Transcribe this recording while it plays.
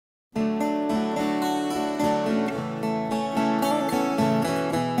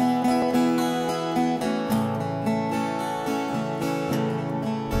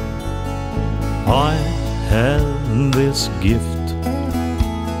this gift.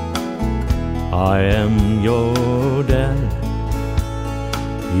 I am your dad.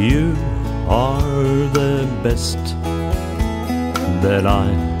 You are the best that I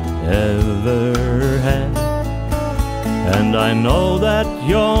ever had. And I know that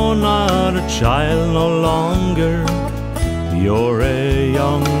you're not a child no longer, you're a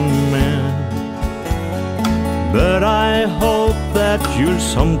young man. But I hope that you'll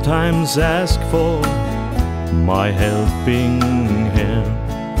sometimes ask for my helping hand.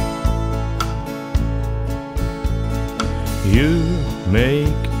 You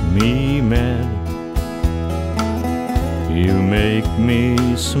make me mad, you make me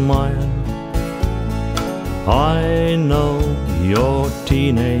smile. I know your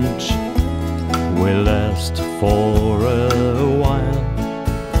teenage will last for a while.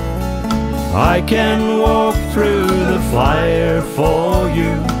 I can walk through the fire for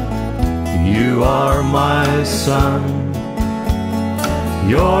you. You are my son.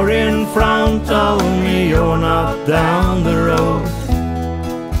 You're in front of me, you're not down the road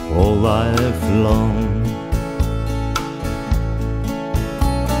all life long.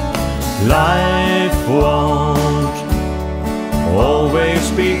 Life won't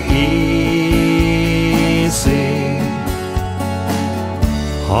always be easy.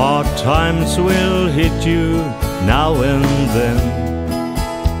 Hard times will hit you now and then.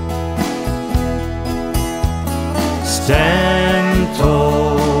 Stand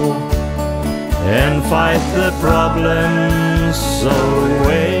tall and fight the problems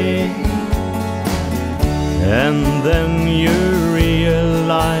away. And then you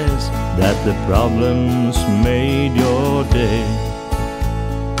realize that the problems made your day.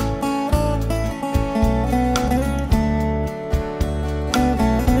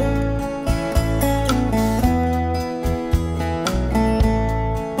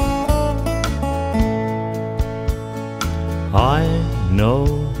 I know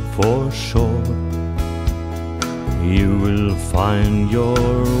for sure you will find your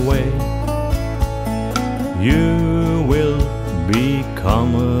way. You will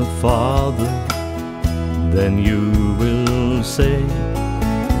become a father, then you will say,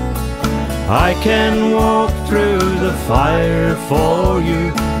 I can walk through the fire for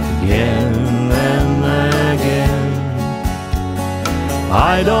you again and again.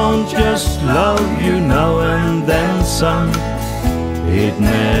 I don't just love you now and then, son, it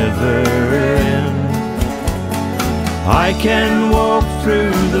never ends. I can walk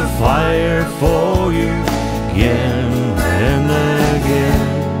through the fire for you again and again.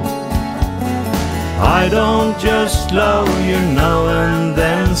 I don't just love you now and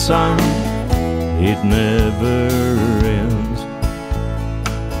then, son, it never ends.